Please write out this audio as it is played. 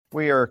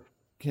We are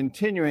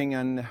continuing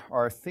on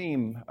our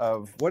theme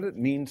of what it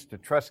means to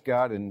trust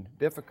God in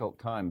difficult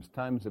times,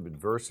 times of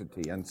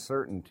adversity,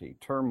 uncertainty,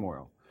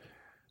 turmoil,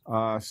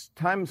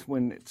 times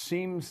when it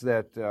seems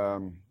that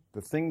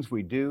the things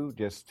we do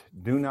just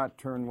do not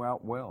turn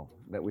out well,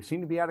 that we seem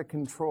to be out of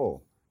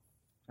control.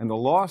 And the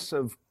loss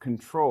of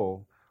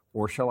control,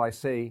 or shall I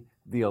say,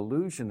 the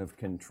illusion of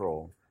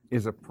control,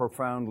 is a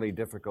profoundly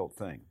difficult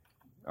thing.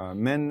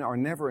 Men are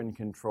never in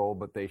control,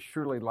 but they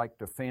surely like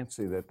to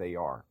fancy that they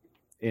are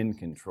in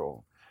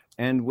control.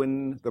 And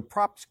when the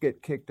props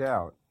get kicked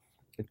out,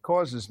 it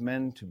causes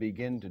men to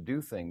begin to do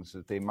things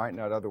that they might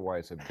not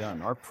otherwise have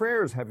done. Our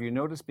prayers, have you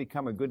noticed,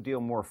 become a good deal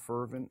more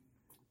fervent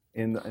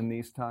in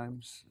these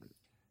times?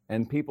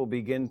 And people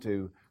begin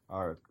to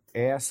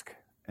ask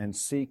and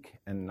seek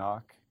and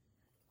knock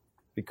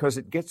because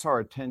it gets our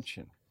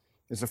attention.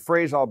 There's a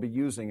phrase I'll be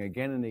using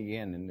again and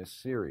again in this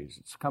series.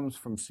 It comes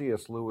from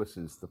C.S.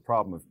 Lewis's The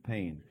Problem of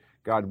Pain.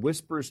 God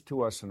whispers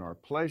to us in our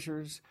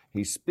pleasures,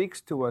 He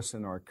speaks to us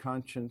in our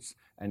conscience,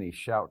 and He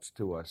shouts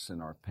to us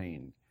in our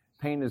pain.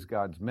 Pain is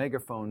God's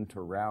megaphone to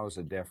rouse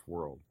a deaf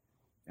world.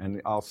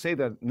 And I'll say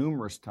that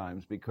numerous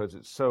times because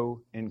it's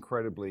so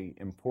incredibly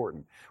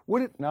important.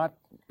 Would it not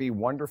be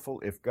wonderful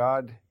if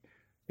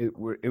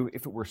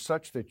if it were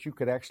such that you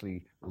could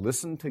actually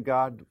listen to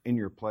God in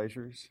your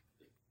pleasures?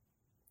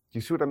 Do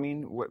you see what I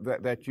mean?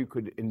 That you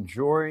could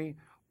enjoy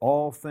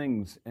all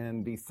things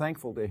and be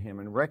thankful to Him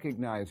and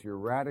recognize your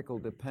radical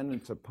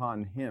dependence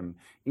upon Him,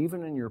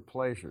 even in your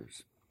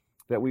pleasures,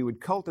 that we would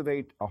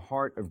cultivate a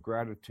heart of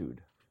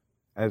gratitude.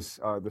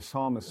 As the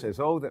psalmist says,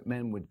 "Oh, that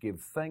men would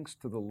give thanks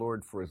to the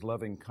Lord for His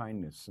loving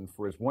kindness and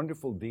for His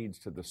wonderful deeds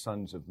to the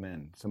sons of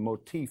men." It's a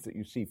motif that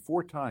you see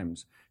 4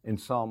 times in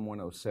Psalm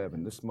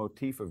 107, this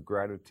motif of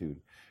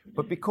gratitude.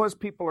 But because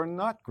people are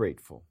not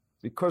grateful,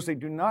 because they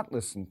do not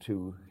listen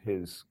to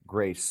His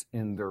grace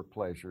in their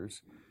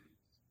pleasures,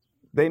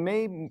 they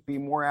may be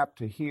more apt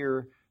to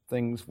hear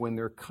things when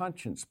their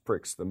conscience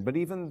pricks them, but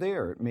even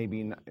there it may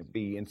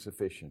be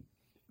insufficient.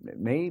 It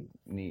may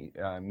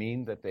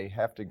mean that they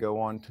have to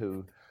go on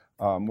to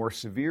more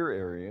severe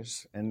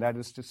areas, and that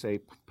is to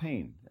say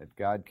pain, that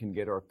God can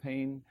get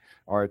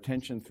our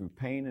attention through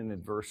pain and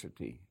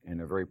adversity in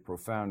a very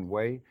profound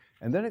way,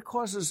 and then it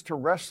causes us to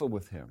wrestle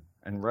with Him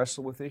and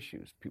wrestle with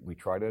issues. We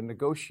try to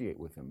negotiate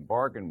with Him,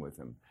 bargain with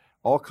Him,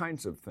 all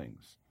kinds of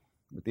things.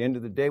 At the end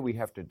of the day, we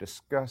have to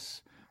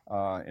discuss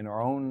in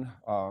our own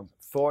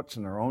thoughts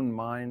and our own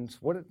minds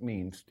what it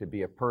means to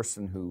be a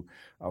person who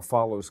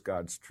follows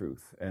God's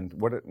truth and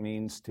what it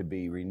means to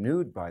be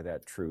renewed by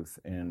that truth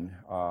in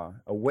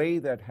a way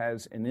that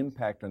has an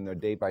impact on the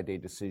day-by-day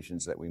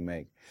decisions that we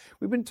make.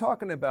 We've been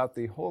talking about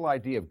the whole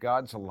idea of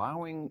God's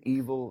allowing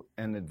evil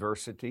and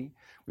adversity.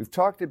 We've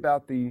talked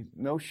about the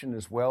notion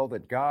as well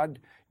that God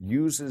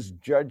uses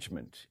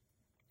judgment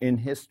in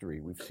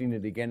history. We've seen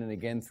it again and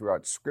again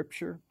throughout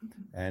Scripture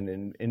and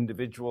in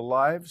individual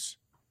lives.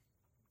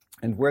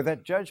 And where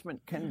that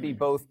judgment can be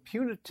both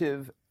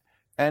punitive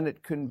and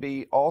it can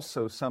be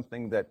also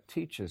something that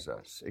teaches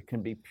us. It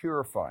can be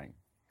purifying.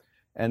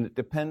 And it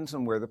depends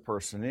on where the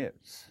person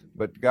is.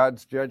 But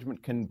God's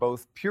judgment can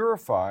both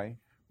purify,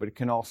 but it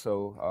can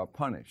also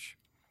punish.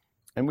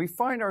 And we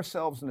find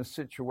ourselves in a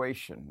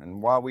situation,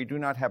 and while we do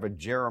not have a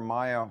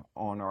Jeremiah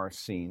on our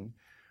scene,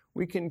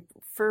 we can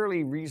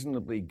fairly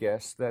reasonably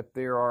guess that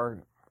there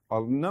are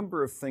a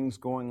number of things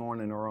going on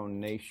in our own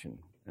nation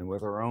and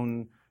with our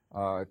own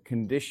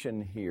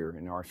condition here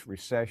in our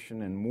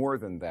recession, and more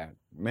than that,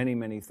 many,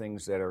 many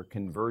things that are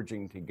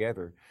converging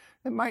together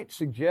that might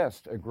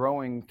suggest a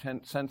growing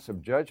sense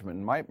of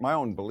judgment. My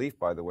own belief,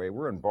 by the way,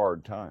 we're in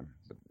borrowed time.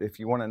 But if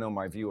you want to know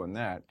my view on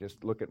that,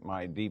 just look at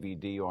my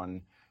DVD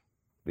on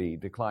the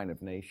decline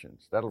of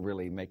nations. That'll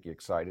really make you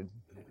excited.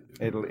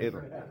 It'll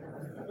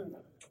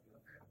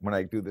when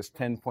I do this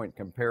 10-point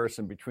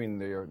comparison between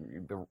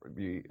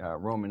the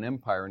Roman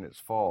Empire and its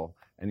fall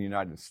and the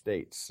United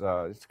States,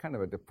 it's kind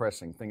of a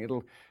depressing thing.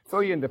 It'll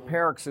throw you into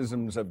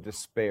paroxysms of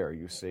despair,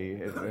 you see.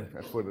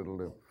 That's what it'll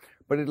do.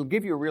 But it'll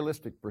give you a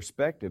realistic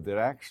perspective that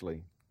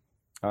actually,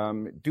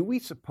 do we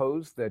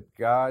suppose that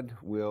God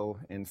will,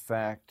 in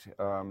fact,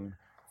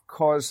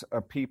 cause a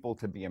people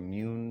to be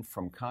immune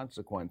from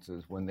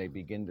consequences when they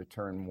begin to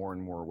turn more and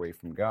more away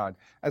from God,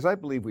 as I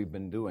believe we've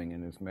been doing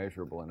and is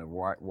measurable in a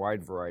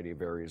wide variety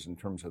of areas in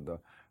terms of the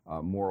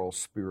moral,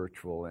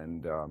 spiritual,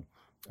 and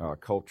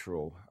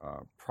cultural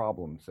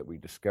problems that we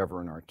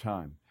discover in our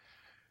time.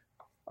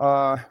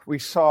 We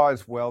saw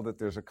as well that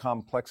there's a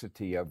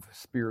complexity of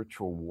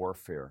spiritual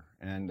warfare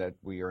and that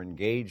we are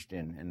engaged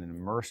in and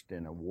immersed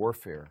in a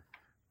warfare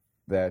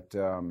that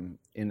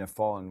in a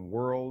fallen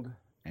world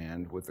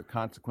and with the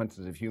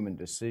consequences of human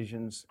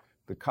decisions,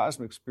 the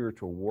cosmic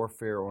spiritual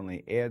warfare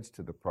only adds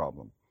to the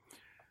problem.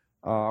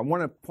 I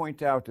want to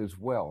point out as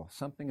well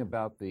something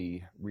about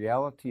the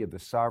reality of the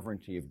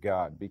sovereignty of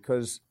God,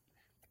 because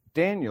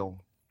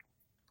Daniel,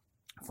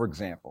 for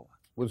example,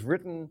 was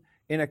written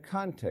in a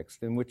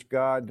context in which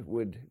God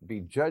would be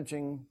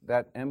judging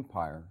that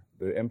empire,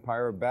 the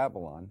empire of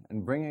Babylon,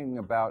 and bringing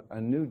about a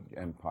new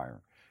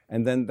empire.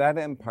 and then that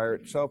empire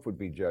itself would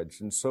be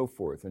judged, and so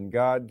forth. And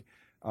God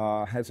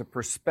has a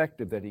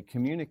perspective that he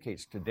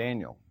communicates to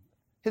Daniel.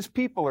 His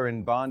people are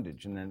in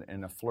bondage and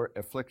in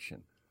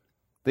affliction.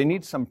 They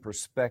need some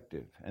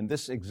perspective. And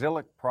this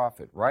exilic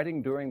prophet,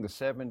 writing during the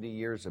 70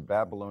 years of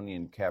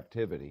Babylonian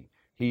captivity,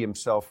 he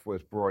himself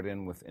was brought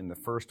in within the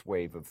first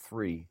wave of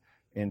 3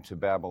 into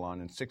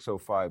Babylon in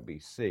 605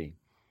 BC.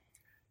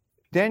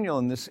 Daniel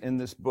in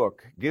this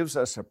book gives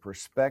us a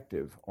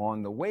perspective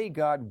on the way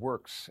God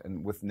works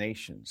with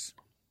nations.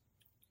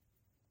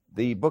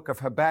 The book of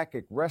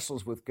Habakkuk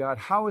wrestles with God.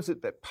 How is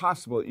it that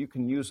possible that you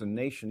can use a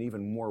nation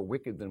even more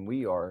wicked than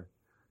we are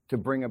to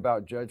bring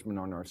about judgment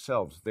on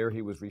ourselves? There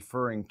he was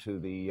referring to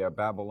the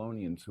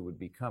Babylonians who would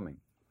be coming.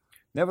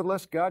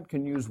 Nevertheless, God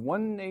can use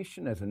one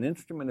nation as an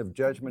instrument of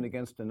judgment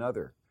against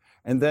another.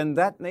 And then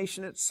that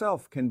nation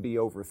itself can be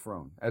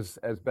overthrown, as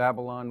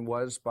Babylon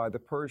was by the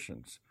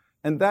Persians.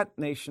 And that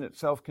nation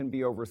itself can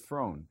be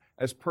overthrown,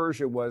 as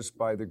Persia was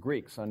by the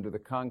Greeks under the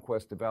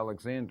conquest of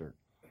Alexander.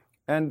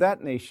 And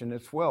that nation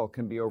as well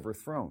can be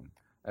overthrown,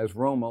 as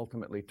Rome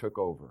ultimately took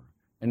over.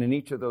 And in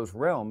each of those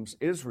realms,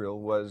 Israel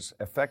was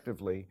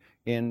effectively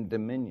in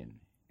dominion,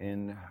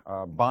 in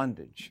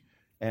bondage,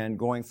 and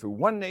going through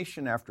one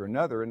nation after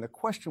another. And the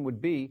question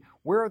would be,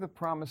 where are the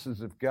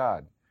promises of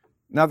God?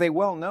 Now, they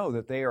well know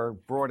that they are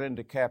brought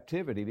into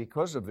captivity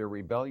because of their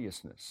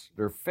rebelliousness,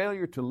 their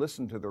failure to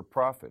listen to their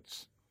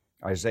prophets,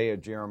 Isaiah,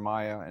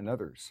 Jeremiah, and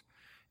others.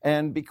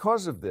 And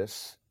because of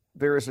this,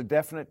 there is a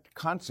definite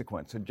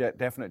consequence, a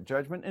definite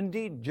judgment.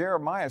 Indeed,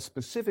 Jeremiah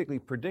specifically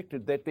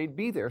predicted that they'd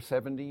be there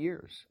 70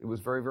 years. It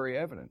was very, very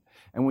evident.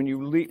 And when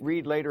you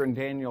read later in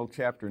Daniel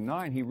chapter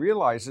 9, he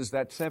realizes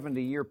that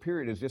 70-year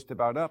period is just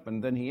about up,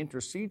 and then he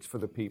intercedes for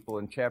the people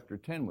in chapter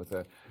 10 with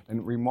a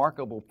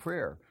remarkable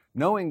prayer,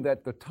 knowing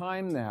that the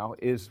time now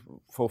is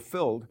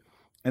fulfilled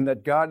and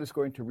that God is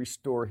going to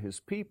restore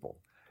his people.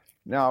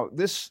 Now,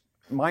 this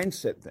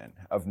mindset then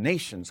of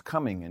nations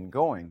coming and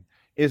going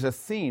is a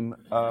theme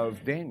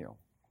of Daniel.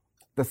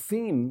 The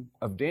theme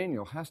of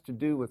Daniel has to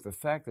do with the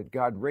fact that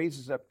God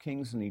raises up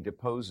kings and he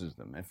deposes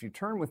them. If you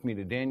turn with me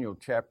to Daniel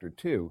chapter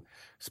 2,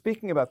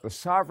 speaking about the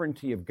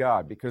sovereignty of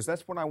God, because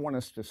that's what I want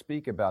us to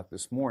speak about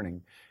this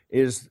morning,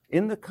 is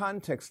in the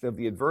context of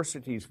the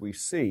adversities we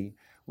see,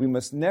 we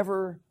must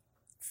never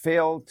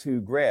fail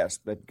to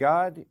grasp that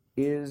God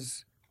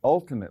is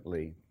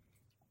ultimately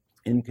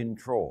in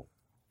control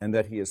and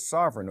that he is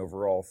sovereign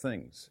over all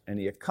things, and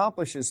he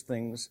accomplishes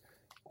things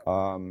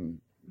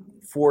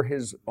for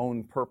his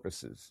own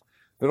purposes.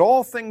 That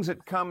all things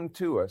that come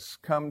to us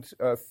come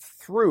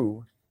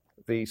through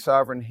the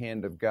sovereign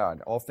hand of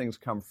God. All things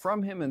come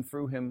from him and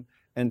through him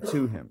and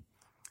to him.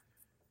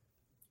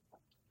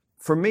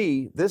 For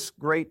me, this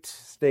great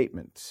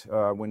statement,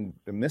 when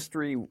the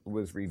mystery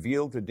was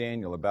revealed to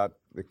Daniel about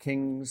the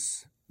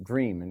king's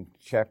dream in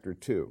chapter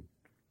 2,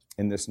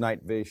 in this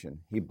night vision,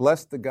 he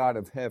blessed the God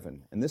of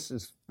heaven. And this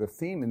is the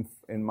theme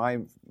in my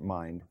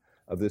mind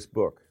of this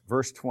book.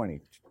 Verse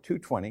 20,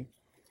 2:20,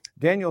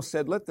 Daniel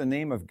said, "Let the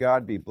name of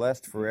God be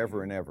blessed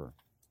forever and ever.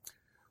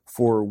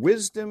 For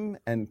wisdom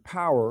and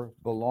power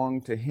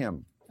belong to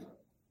him.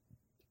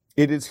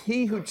 It is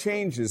he who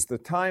changes the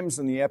times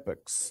and the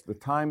epochs, the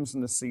times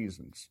and the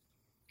seasons.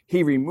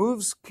 He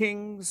removes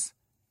kings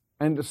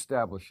and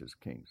establishes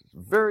kings." It's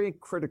very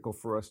critical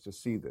for us to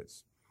see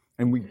this.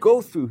 And we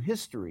go through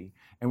history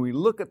and we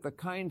look at the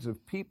kinds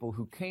of people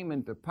who came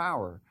into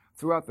power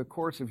throughout the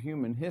course of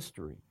human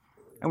history.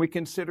 And we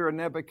consider a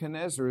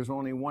Nebuchadnezzar as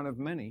only one of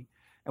many.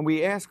 And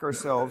we ask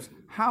ourselves,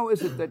 how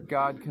is it that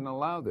God can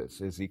allow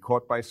this? Is he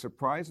caught by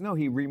surprise? No,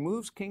 he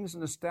removes kings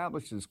and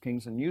establishes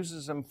kings and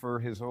uses them for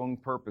his own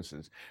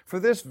purposes.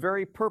 "For this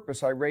very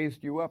purpose I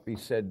raised you up," he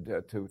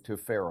said to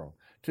Pharaoh,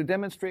 "to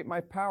demonstrate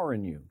my power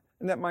in you,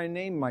 and that my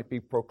name might be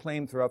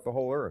proclaimed throughout the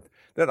whole earth.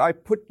 That I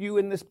put you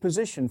in this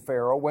position,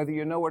 Pharaoh, whether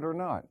you know it or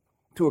not,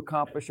 to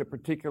accomplish a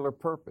particular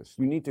purpose."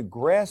 You need to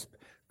grasp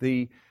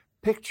the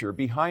picture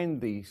behind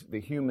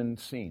the human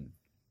scene.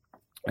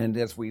 And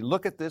as we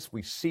look at this,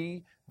 we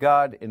see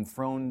God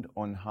enthroned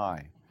on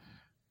high.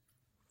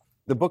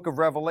 The book of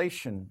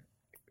Revelation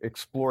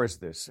explores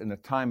this in a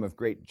time of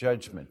great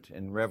judgment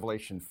in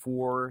Revelation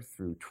 4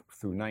 through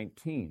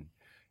 19.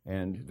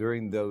 And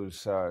during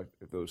those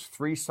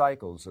 3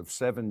 cycles of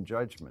 7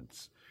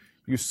 judgments,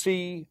 you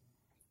see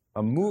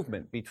a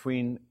movement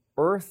between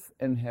earth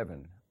and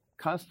heaven,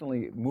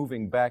 constantly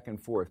moving back and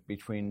forth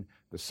between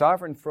the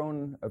sovereign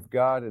throne of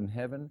God in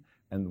heaven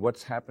and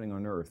what's happening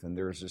on earth. And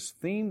there's this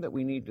theme that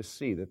we need to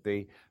see,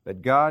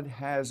 that God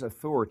has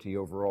authority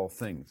over all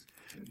things.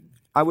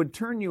 I would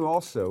turn you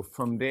also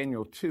from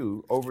Daniel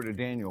 2 over to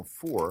Daniel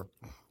 4,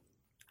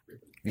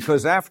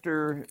 because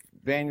after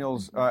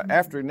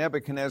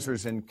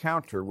Nebuchadnezzar's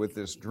encounter with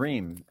this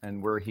dream,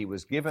 and where he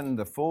was given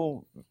the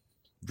full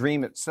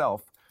dream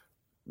itself,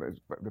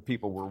 the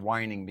people were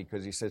whining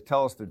because he says,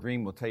 tell us the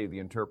dream, we'll tell you the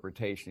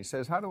interpretation. He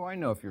says, how do I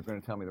know if you're going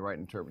to tell me the right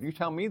interpretation? You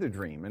tell me the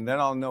dream, and then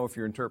I'll know if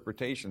your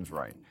interpretation's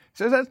right. He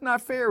says, that's not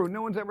fair.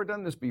 No one's ever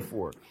done this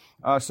before.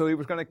 So he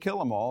was going to kill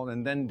them all,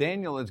 and then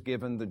Daniel is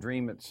given the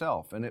dream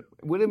itself. And it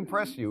would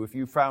impress you if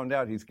you found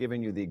out he's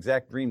giving you the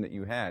exact dream that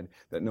you had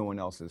that no one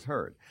else has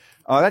heard.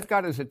 That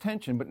got his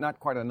attention, but not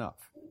quite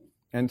enough.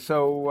 And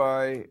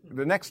so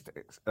the next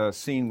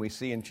scene we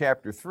see in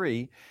chapter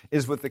 3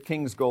 is with the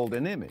king's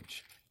golden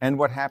image. And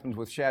what happens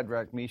with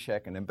Shadrach,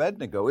 Meshach, and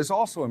Abednego is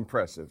also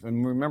impressive.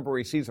 And remember,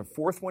 he sees a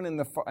fourth one in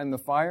the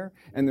fire,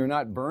 and they're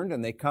not burned,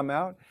 and they come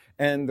out,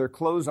 and their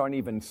clothes aren't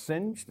even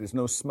singed. There's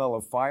no smell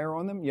of fire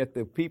on them, yet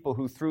the people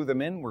who threw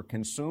them in were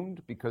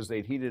consumed because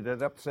they'd heated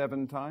it up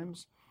 7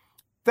 times.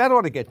 That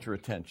ought to get your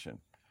attention.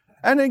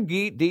 And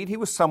indeed, he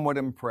was somewhat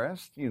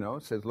impressed. You know,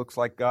 it says, looks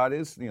like God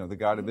is, the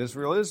God of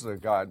Israel is the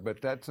God,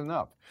 but that's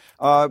enough.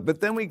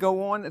 But then we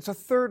go on. It's a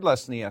third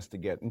lesson he has to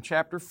get in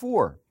chapter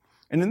 4.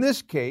 And in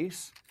this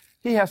case,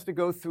 he has to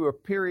go through a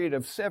period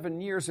of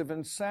 7 years of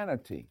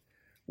insanity,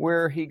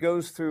 where he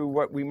goes through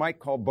what we might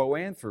call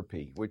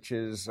boanthropy, which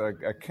is,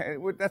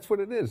 that's what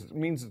it is. It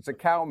means it's a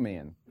cow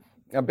man.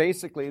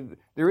 Basically,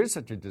 there is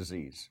such a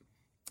disease.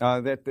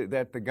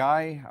 That the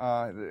guy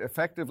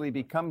effectively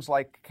becomes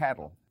like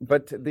cattle.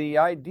 But the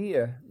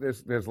idea,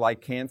 there's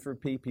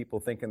lycanthropy, people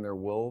thinking they're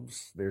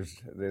wolves.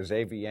 There's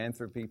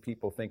avianthropy,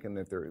 people thinking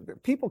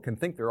that people can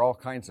think they're all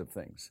kinds of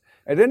things.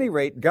 At any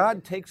rate,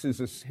 God takes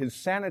his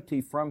sanity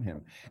from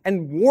him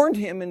and warned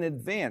him in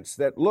advance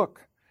that,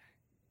 look,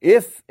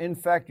 if in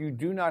fact you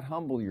do not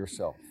humble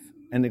yourself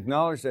and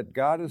acknowledge that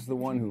God is the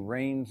one who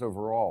reigns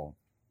over all,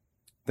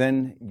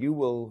 then you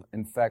will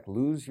in fact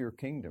lose your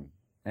kingdom.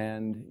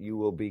 And you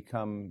will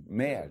become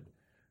mad.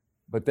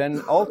 But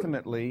then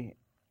ultimately,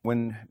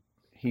 when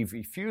he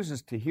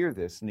refuses to hear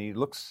this, and he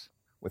looks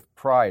with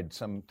pride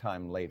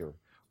sometime later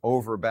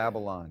over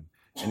Babylon,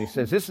 and he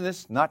says, isn't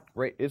this not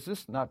great? Is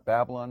this not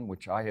Babylon,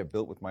 which I have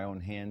built with my own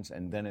hands?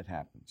 And then it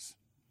happens.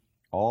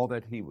 All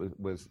that he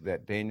was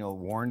that Daniel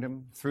warned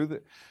him through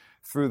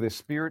the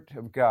Spirit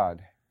of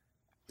God.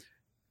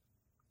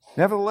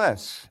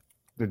 Nevertheless,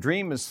 the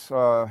dream is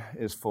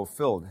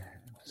fulfilled.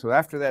 So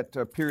after that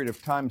period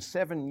of time,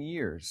 7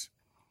 years,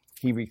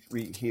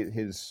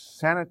 his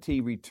sanity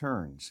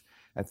returns.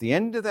 At the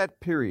end of that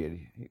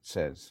period, it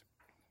says,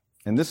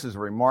 and this is a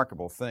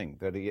remarkable thing,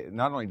 that he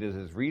not only did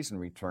his reason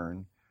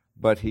return,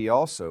 but he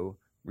also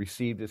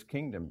received his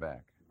kingdom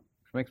back.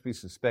 Which makes me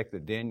suspect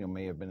that Daniel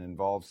may have been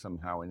involved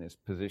somehow in his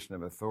position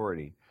of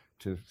authority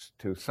to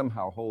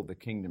somehow hold the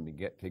kingdom to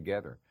get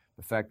together.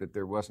 The fact that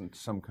there wasn't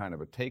some kind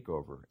of a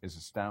takeover is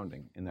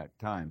astounding in that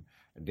time.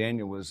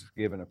 Daniel was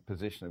given a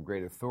position of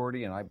great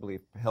authority, and I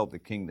believe held the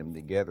kingdom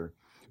together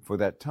for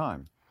that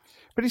time.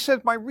 But he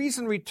said, my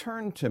reason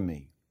returned to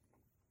me,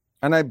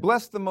 and I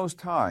blessed the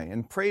Most High,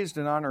 and praised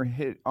and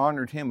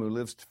honored him who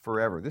lives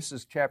forever. This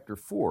is chapter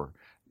 4,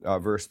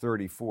 verse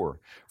 34.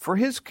 For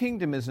his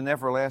kingdom is an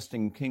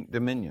everlasting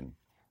dominion.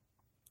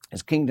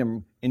 His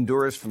kingdom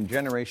endures from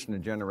generation to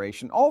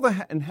generation. All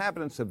the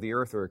inhabitants of the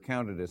earth are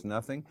accounted as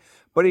nothing,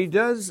 but he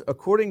does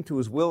according to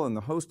his will in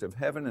the host of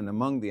heaven and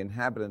among the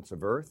inhabitants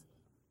of earth.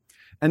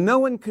 And no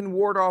one can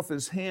ward off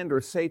his hand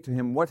or say to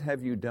him, what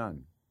have you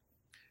done?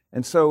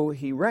 And so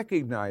he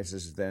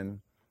recognizes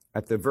then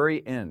at the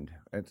very end,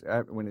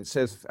 when it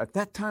says, at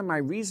that time my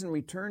reason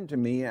returned to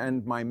me,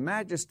 and my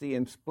majesty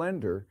and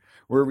splendor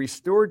were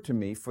restored to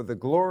me, for the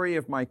glory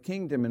of my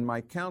kingdom, and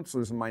my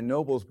counselors and my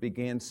nobles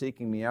began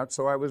seeking me out.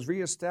 So I was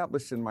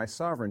reestablished in my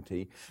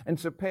sovereignty, and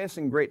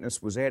surpassing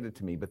greatness was added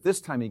to me. But this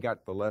time he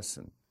got the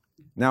lesson.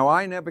 Now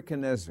I,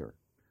 Nebuchadnezzar,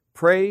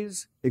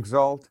 praise,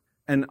 exalt,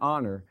 and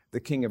honor the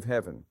King of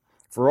heaven.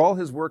 For all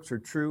his works are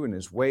true, and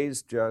his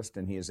ways just,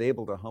 and he is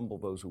able to humble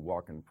those who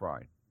walk in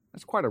pride.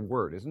 That's quite a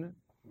word, isn't it?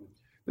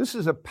 This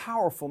is a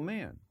powerful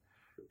man.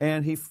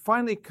 And he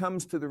finally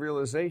comes to the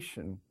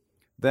realization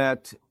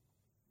that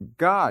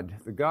God,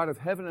 the God of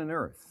heaven and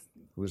earth,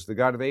 who is the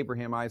God of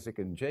Abraham, Isaac,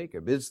 and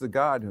Jacob, is the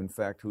God, in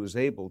fact, who is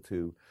able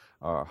to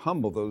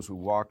humble those who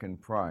walk in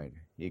pride.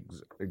 He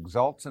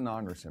exalts and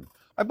honors him.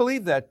 I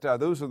believe that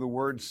those are the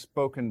words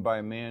spoken by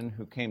a man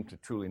who came to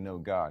truly know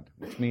God,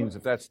 which means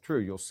if that's true,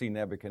 you'll see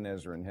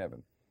Nebuchadnezzar in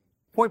heaven.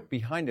 The point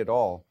behind it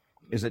all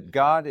is that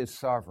God is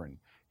sovereign.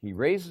 He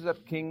raises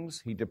up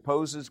kings, he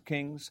deposes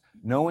kings,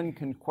 no one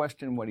can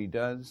question what he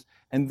does.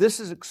 And this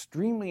is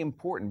extremely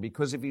important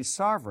because if he's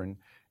sovereign,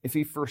 if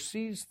he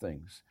foresees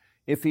things,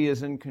 if he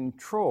is in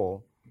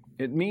control,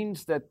 it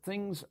means that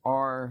things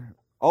are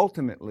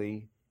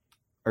ultimately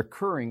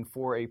occurring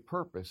for a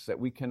purpose that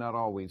we cannot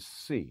always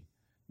see.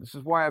 This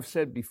is why I've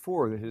said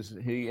before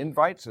that he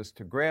invites us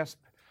to grasp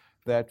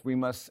that we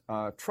must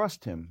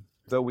trust him,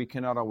 though we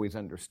cannot always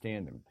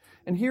understand him.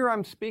 And here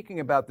I'm speaking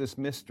about this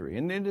mystery,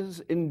 and it is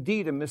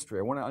indeed a mystery.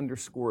 I want to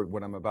underscore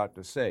what I'm about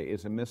to say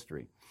is a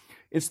mystery.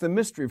 It's the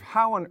mystery of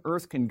how on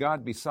earth can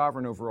God be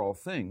sovereign over all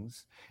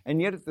things,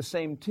 and yet at the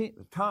same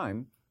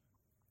time,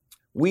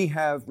 we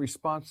have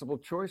responsible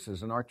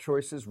choices, and our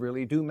choices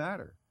really do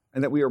matter,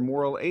 and that we are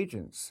moral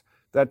agents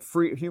that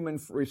human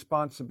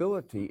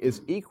responsibility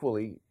is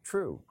equally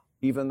true,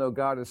 even though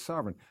God is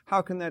sovereign.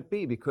 How can that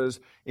be? Because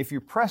if you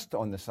pressed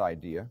on this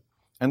idea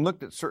and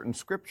looked at certain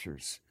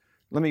scriptures,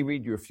 let me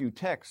read you a few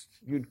texts,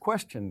 you'd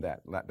question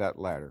that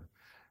latter.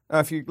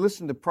 If you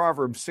listen to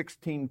Proverbs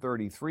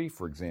 16:33,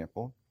 for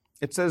example,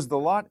 it says, "The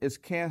lot is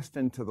cast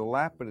into the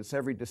lap, but its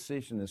every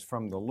decision is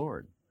from the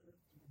Lord."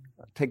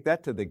 Take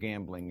that to the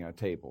gambling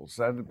tables.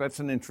 That's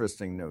an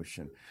interesting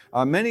notion.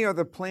 Many are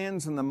the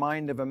plans in the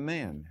mind of a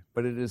man,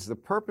 but it is the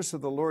purpose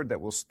of the Lord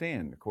that will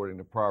stand, according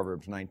to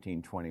Proverbs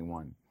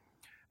 19:21.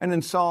 And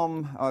in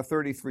Psalm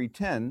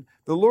 33:10,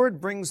 the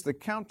Lord brings the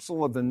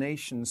counsel of the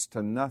nations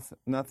to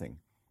nothing.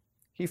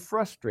 He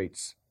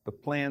frustrates the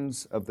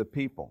plans of the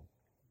people.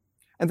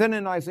 And then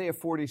in Isaiah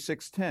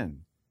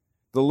 46:10,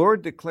 the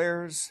Lord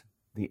declares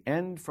the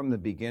end from the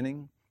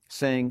beginning,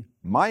 saying,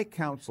 "My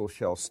counsel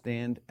shall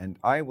stand, and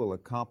I will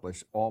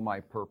accomplish all my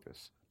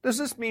purpose." Does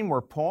this mean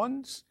we're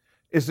pawns?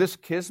 Is this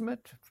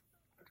kismet,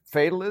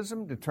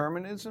 fatalism,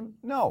 determinism?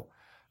 No.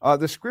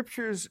 The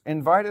Scriptures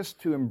invite us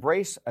to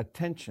embrace a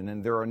tension,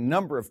 and there are a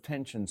number of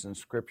tensions in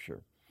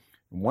Scripture.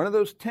 One of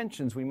those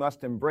tensions we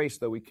must embrace,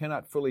 though we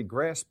cannot fully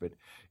grasp it,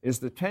 is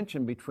the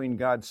tension between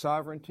God's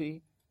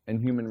sovereignty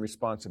and human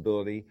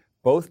responsibility.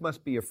 Both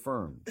must be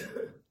affirmed.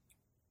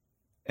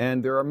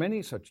 And there are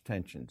many such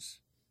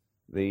tensions.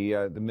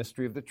 The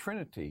mystery of the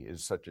Trinity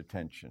is such a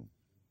tension,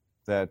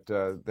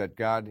 that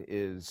God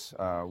is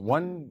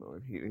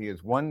one. He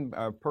is one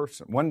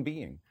person, one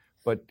being,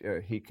 but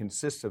He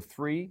consists of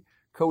three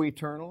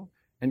co-eternal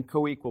and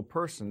co-equal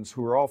persons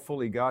who are all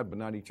fully God, but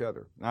not each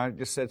other. Now, I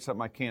just said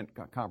something I can't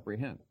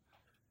comprehend,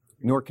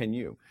 nor can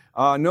you.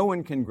 No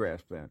one can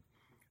grasp that.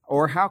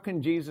 Or how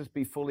can Jesus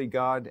be fully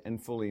God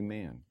and fully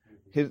man?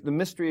 The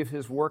mystery of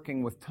His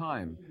working with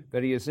time,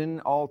 that He is in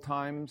all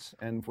times,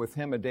 and with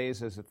Him a day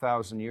is as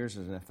 1,000 years,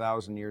 and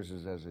 1,000 years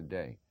is as a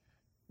day,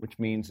 which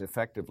means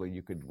effectively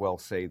you could well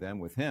say then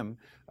with Him,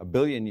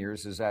 1,000,000,000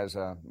 years is as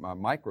a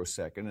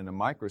microsecond, and a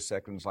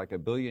microsecond is like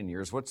 1,000,000,000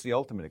 years. What's the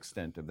ultimate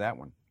extent of that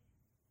one?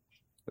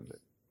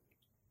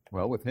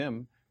 Well, with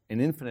Him,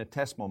 an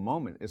infinitesimal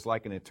moment is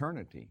like an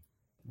eternity.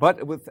 But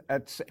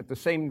at the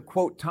same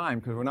quote time,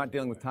 because we're not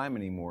dealing with time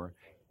anymore,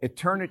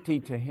 eternity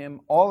to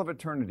Him, all of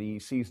eternity He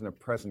sees in a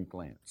present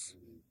glance.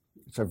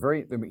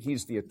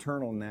 He's the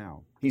eternal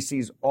now. He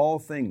sees all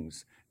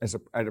things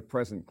at a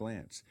present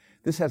glance.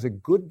 This has a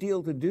good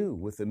deal to do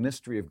with the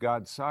mystery of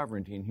God's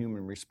sovereignty and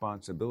human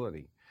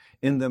responsibility.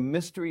 In the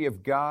mystery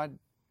of God,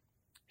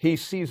 He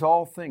sees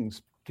all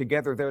things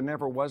together. There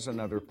never was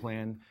another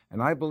plan,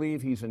 and I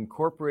believe He's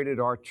incorporated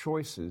our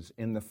choices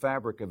in the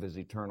fabric of His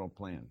eternal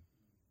plan.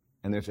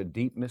 And there's a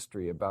deep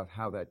mystery about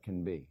how that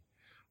can be.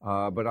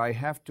 But I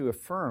have to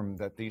affirm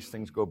that these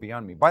things go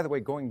beyond me. By the way,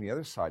 going the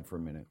other side for a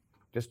minute,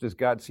 just as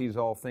God sees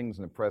all things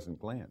in a present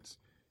glance,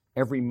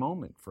 every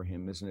moment for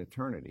Him is an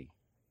eternity.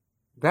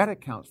 That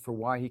accounts for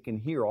why He can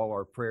hear all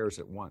our prayers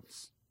at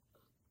once.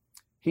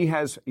 He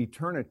has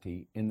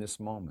eternity in this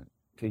moment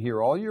to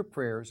hear all your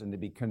prayers and to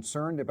be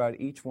concerned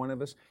about each one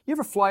of us. You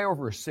ever fly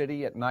over a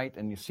city at night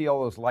and you see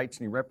all those lights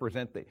and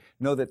you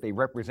know that they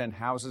represent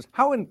houses?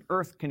 How on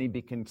earth can He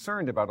be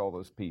concerned about all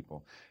those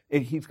people?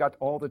 He's got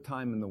all the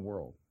time in the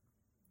world.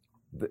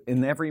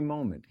 In every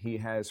moment He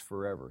has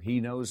forever.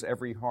 He knows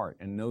every heart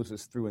and knows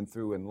us through and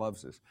through and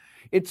loves us.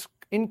 It's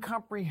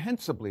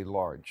incomprehensibly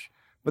large.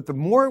 But the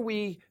more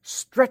we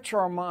stretch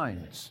our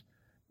minds,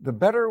 the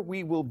better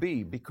we will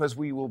be, because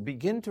we will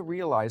begin to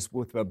realize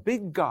with a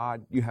big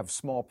God, you have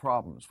small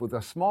problems. With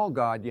a small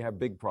God, you have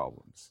big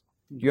problems.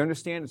 Do you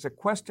understand? It's a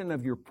question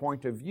of your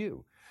point of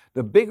view.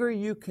 The bigger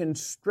you can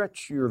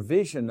stretch your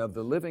vision of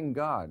the living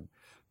God,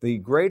 the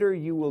greater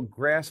you will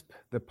grasp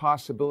the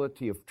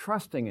possibility of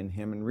trusting in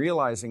Him and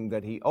realizing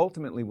that He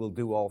ultimately will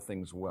do all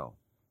things well.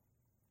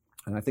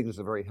 And I think this is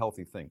a very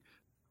healthy thing.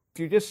 If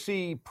you just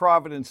see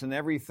providence in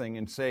everything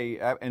and say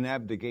and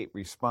abdicate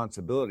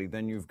responsibility,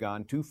 then you've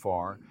gone too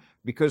far,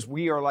 because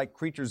we are like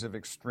creatures of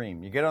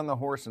extreme. You get on the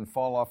horse and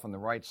fall off on the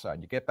right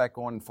side. You get back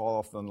on and fall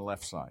off on the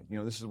left side. You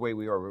know, this is the way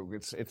we are.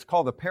 It's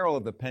called the peril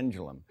of the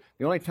pendulum.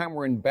 The only time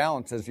we're in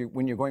balance is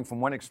when you're going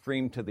from one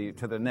extreme to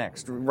the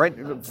next, right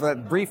for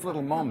that brief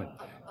little moment.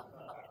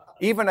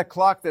 Even a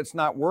clock that's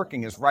not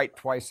working is right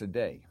twice a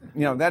day.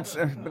 You know, that's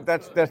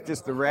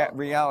just the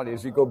reality,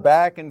 as you go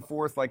back and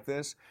forth like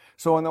this.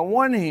 So on the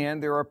one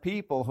hand, there are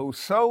people who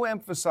so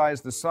emphasize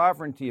the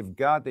sovereignty of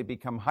God, they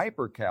become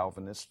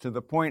hyper-Calvinists to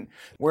the point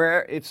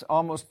where it's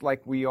almost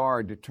like we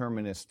are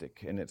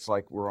deterministic, and it's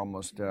like we're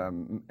almost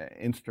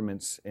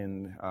instruments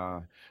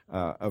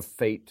of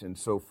fate and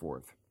so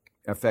forth.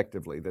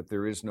 Effectively, that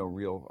there is no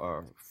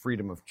real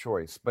freedom of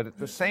choice. But at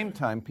the same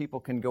time, people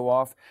can go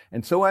off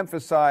and so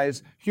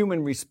emphasize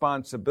human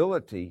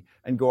responsibility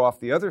and go off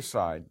the other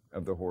side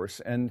of the horse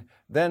and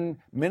then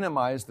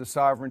minimize the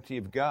sovereignty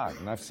of God.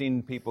 And I've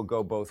seen people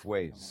go both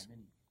ways.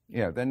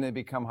 Yeah, then they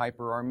become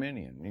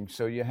hyper-Arminian. And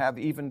so you have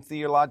even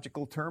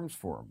theological terms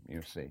for them,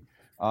 you see,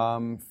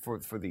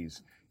 for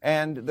these.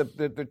 And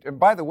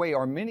by the way,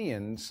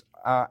 Arminians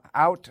are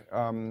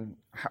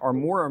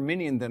more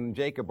Arminian than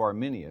Jacob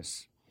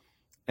Arminius.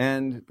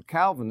 And the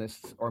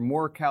Calvinists are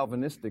more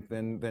Calvinistic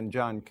than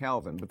John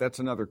Calvin, but that's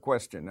another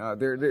question.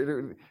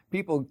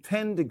 People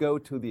tend to go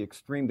to the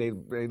extreme.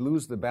 They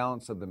lose the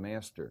balance of the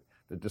master.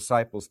 The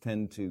disciples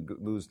tend to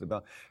lose the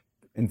balance.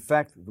 In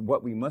fact,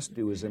 what we must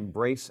do is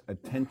embrace a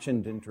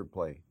tensioned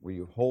interplay, where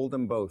you hold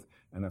them both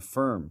and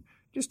affirm,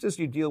 just as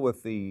you deal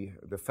with the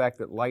fact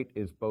that light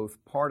is both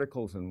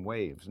particles and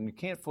waves, and you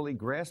can't fully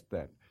grasp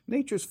that.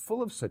 Nature's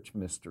full of such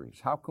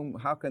mysteries. How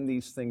can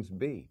these things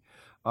be?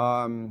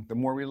 The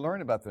more we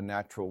learn about the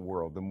natural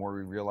world, the more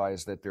we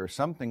realize that there are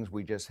some things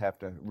we just have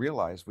to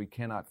realize we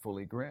cannot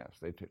fully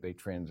grasp. They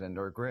transcend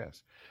our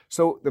grasp.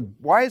 So the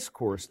wise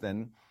course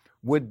then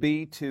would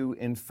be to,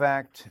 in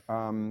fact,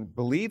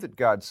 believe that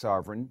God's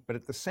sovereign, but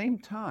at the same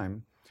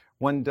time,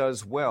 one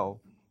does well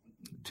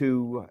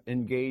to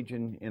engage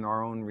in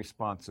our own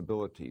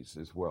responsibilities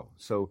as well.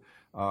 So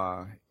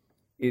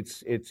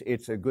it's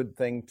a good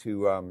thing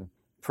to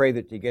pray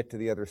that you get to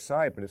the other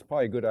side, but it's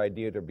probably a good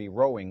idea to be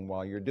rowing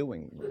while you're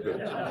doing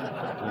it.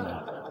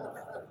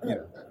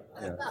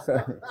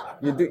 So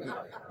you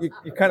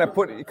kind of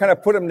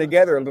put them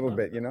together a little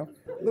bit,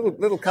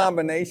 little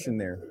combination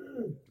there.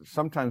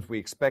 Sometimes we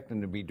expect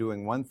him to be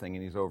doing one thing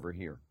and he's over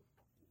here,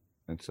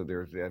 and so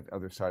there's the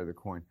other side of the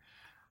coin.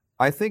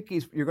 I think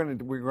we're going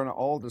to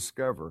all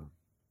discover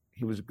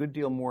he was a good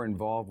deal more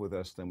involved with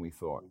us than we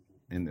thought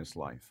in this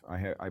life.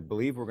 I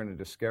believe we're going to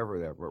discover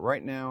that. But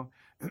right now,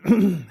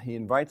 he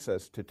invites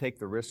us to take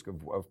the risk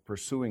of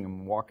pursuing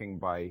him, walking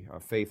by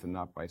faith and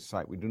not by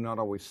sight. We do not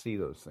always see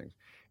those things.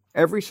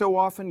 Every so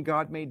often,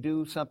 God may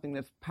do something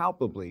that's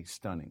palpably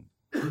stunning,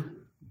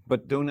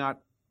 but do not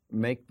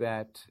make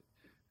that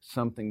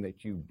something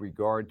that you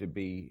regard to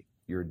be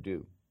your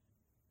due.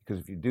 Because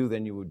if you do,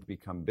 then you would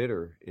become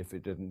bitter if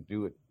it didn't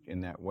do it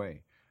in that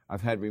way.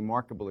 I've had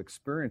remarkable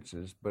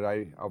experiences, but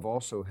I've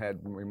also had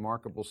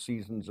remarkable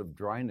seasons of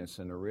dryness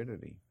and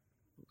aridity.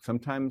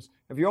 Sometimes,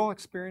 have you all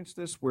experienced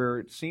this, where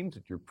it seems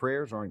that your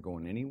prayers aren't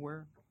going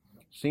anywhere?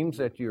 It seems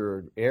that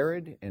you're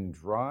arid and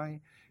dry,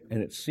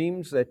 and it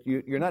seems that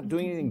you're not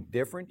doing anything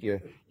different.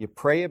 You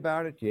pray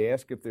about it. You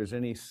ask if there's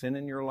any sin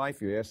in your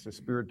life. You ask the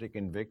Spirit to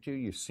convict you.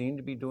 You seem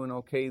to be doing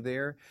okay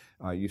there.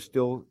 You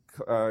still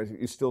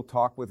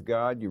talk with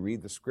God. You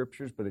read the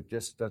Scriptures, but it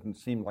just doesn't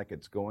seem like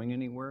it's going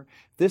anywhere.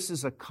 This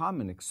is a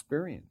common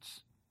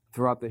experience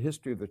throughout the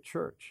history of the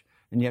church.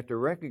 And you have to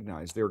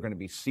recognize there are going to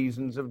be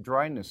seasons of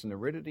dryness and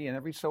aridity, and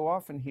every so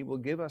often He will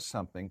give us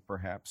something,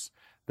 perhaps,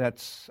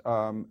 that's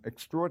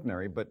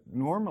extraordinary. But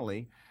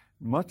normally,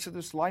 much of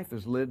this life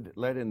is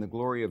led in the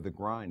glory of the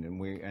grind,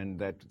 and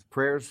that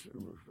prayers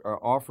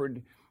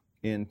offered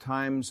in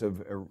times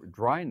of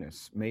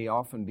dryness may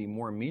often be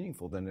more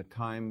meaningful than a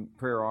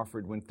prayer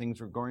offered when things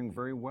are going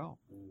very well.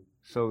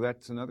 So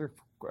that's another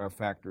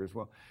factor as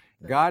well.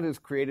 God has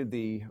created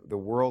the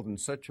world in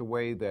such a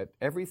way that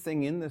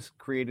everything in this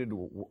created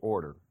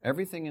order,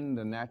 everything in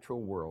the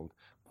natural world,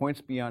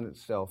 points beyond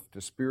itself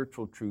to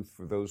spiritual truth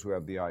for those who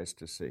have the eyes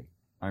to see.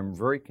 I'm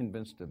very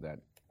convinced of that.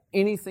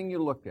 Anything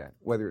you look at,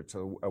 whether it's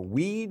a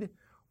weed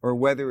or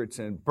whether it's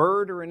a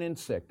bird or an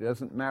insect, it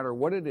doesn't matter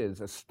what it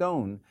is, a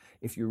stone,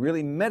 if you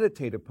really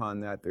meditate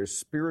upon that, there's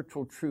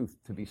spiritual truth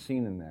to be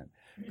seen in that.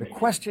 The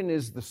question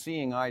is the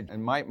seeing eye,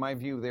 and my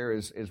view there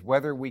is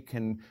whether we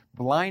can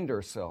blind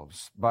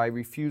ourselves by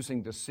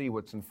refusing to see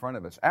what's in front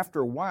of us.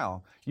 After a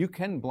while, you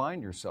can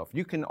blind yourself.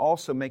 You can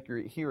also make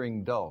your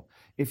hearing dull.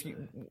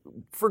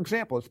 For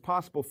example, it's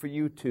possible for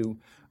you to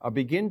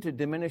begin to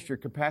diminish your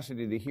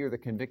capacity to hear the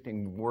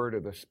convicting word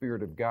of the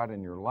Spirit of God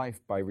in your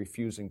life by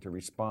refusing to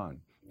respond.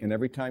 And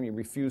every time you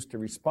refuse to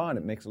respond,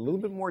 it makes it a little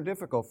bit more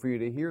difficult for you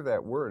to hear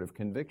that word of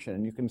conviction.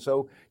 And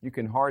you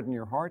can harden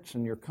your hearts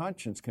and your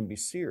conscience can be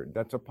seared.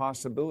 That's a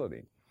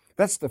possibility.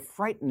 That's the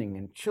frightening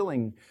and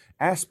chilling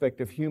aspect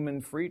of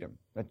human freedom,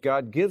 that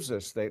God gives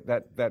us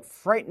that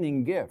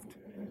frightening gift,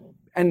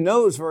 and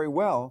knows very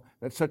well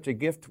that such a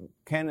gift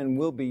can and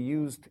will be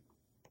used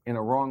in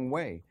a wrong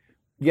way.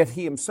 Yet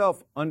He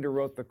Himself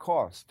underwrote the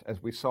cost,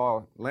 as we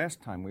saw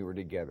last time we were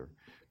together,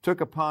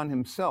 took upon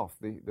Himself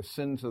the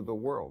sins of the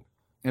world,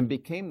 and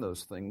became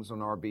those things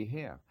on our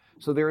behalf.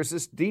 So there is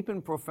this deep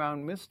and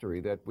profound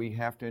mystery that we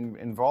have to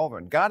involve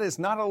in. God is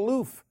not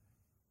aloof.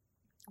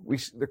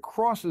 The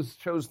cross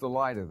shows the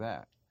light of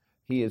that.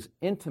 He is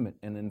intimate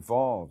and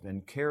involved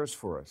and cares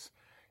for us.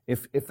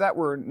 If that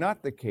were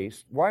not the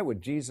case, why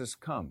would Jesus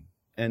come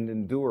and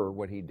endure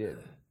what He did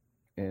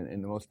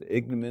in the most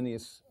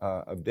ignominious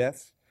of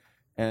deaths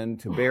and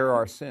to bear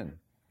our sin?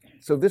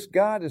 So this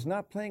God is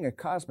not playing a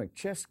cosmic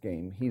chess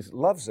game. He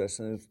loves us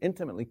and is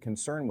intimately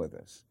concerned with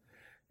us.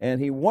 And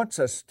He wants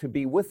us to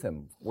be with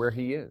Him where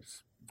He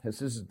is.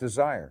 This is His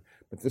desire.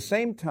 But at the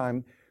same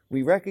time,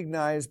 we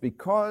recognize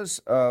because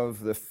of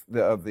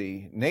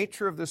the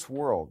nature of this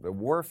world, the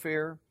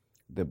warfare,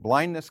 the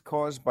blindness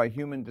caused by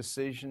human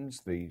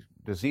decisions, the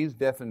disease,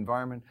 death,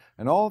 environment,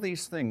 and all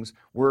these things,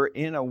 we're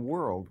in a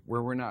world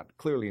where we're not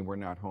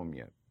home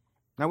yet.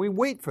 Now we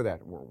wait for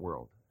that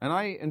world. And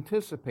I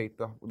anticipate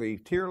the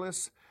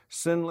tearless,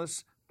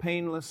 sinless,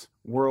 painless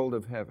world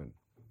of heaven.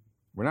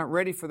 We're not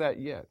ready for that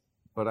yet.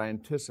 But I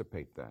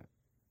anticipate that.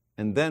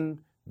 and then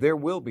there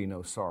will be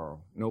no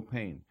sorrow, no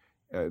pain.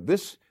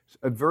 This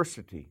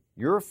adversity,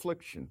 your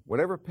affliction,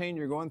 whatever pain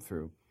you're going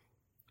through,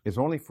 is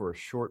only for a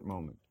short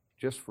moment,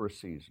 just for a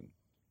season,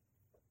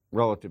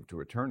 relative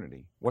to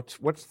eternity.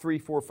 What's 3,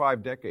 4,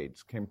 5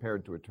 decades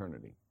compared to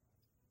eternity?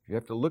 You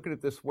have to look at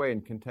it this way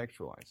and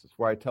contextualize. That's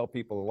why I tell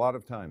people a lot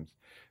of times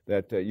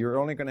that you're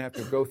only going to have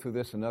to go through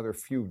this another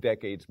few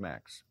decades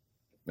max.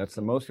 That's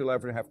the most you'll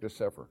ever have to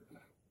suffer.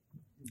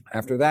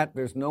 After that,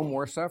 there's no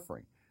more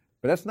suffering.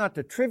 But that's not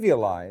to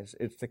trivialize,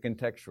 it's to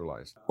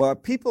contextualize. Well,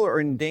 people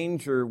are in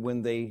danger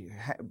when they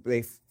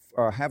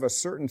have a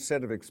certain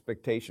set of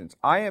expectations.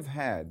 I have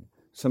had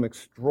some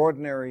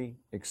extraordinary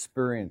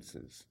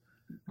experiences.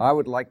 I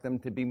would like them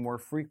to be more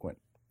frequent.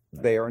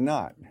 They are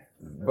not.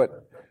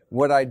 But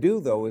what I do,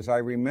 though, is I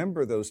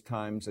remember those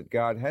times that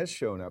God has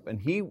shown up.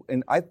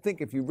 And I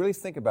think if you really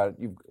think about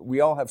it, we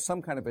all have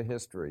some kind of a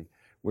history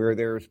where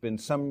there's been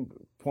some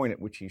point at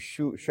which he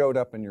showed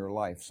up in your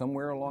life,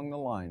 somewhere along the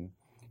line.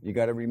 You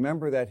got to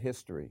remember that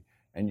history,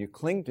 and you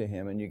cling to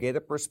him, and you get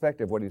a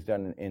perspective of what he's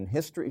done in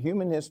history,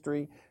 human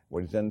history,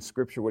 what he's done in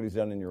Scripture, what he's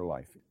done in your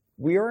life.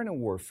 We are in a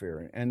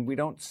warfare, and we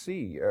don't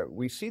see.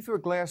 We see through a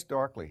glass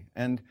darkly,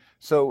 and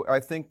so I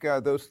think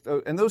those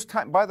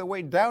times. By the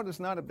way, doubt is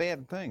not a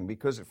bad thing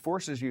because it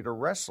forces you to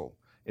wrestle.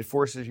 It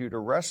forces you to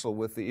wrestle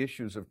with the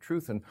issues of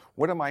truth and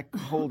what am I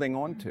holding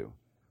on to.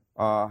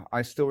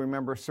 I still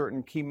remember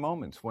certain key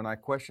moments when I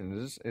questioned: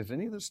 is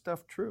any of this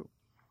stuff true?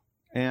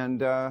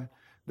 And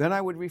then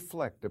I would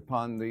reflect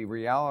upon the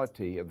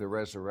reality of the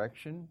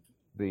resurrection,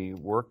 the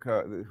work,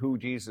 who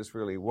Jesus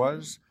really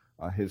was,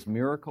 his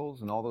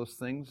miracles and all those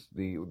things,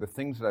 the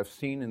things that I've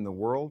seen in the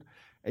world.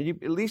 And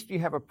at least you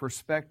have a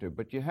perspective,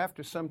 but you have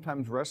to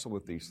sometimes wrestle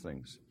with these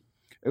things.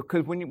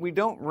 Because when we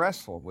don't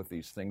wrestle with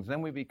these things,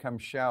 then we become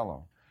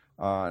shallow.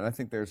 And I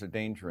think there's a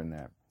danger in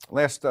that.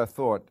 Last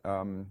thought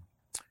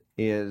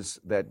is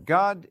that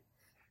God's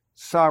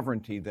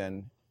sovereignty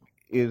then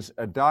is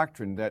a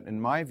doctrine that, in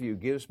my view,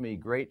 gives me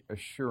great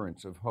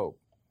assurance of hope,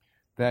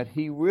 that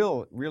he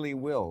really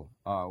will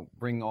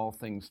bring all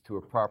things to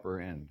a proper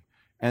end,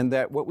 and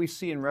that what we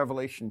see in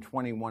Revelation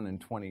 21 and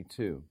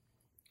 22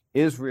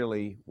 is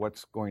really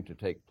what's going to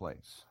take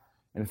place.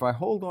 And if I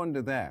hold on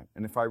to that,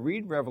 and if I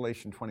read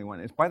Revelation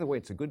 21, by the way,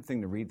 it's a good thing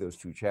to read those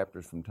 2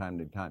 chapters from time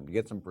to time to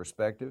get some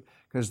perspective,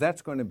 because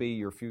that's going to be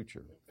your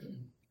future.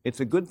 It's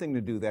a good thing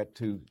to do that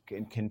to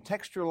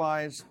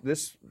contextualize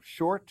this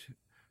short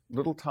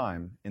little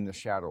time in the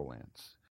Shadowlands.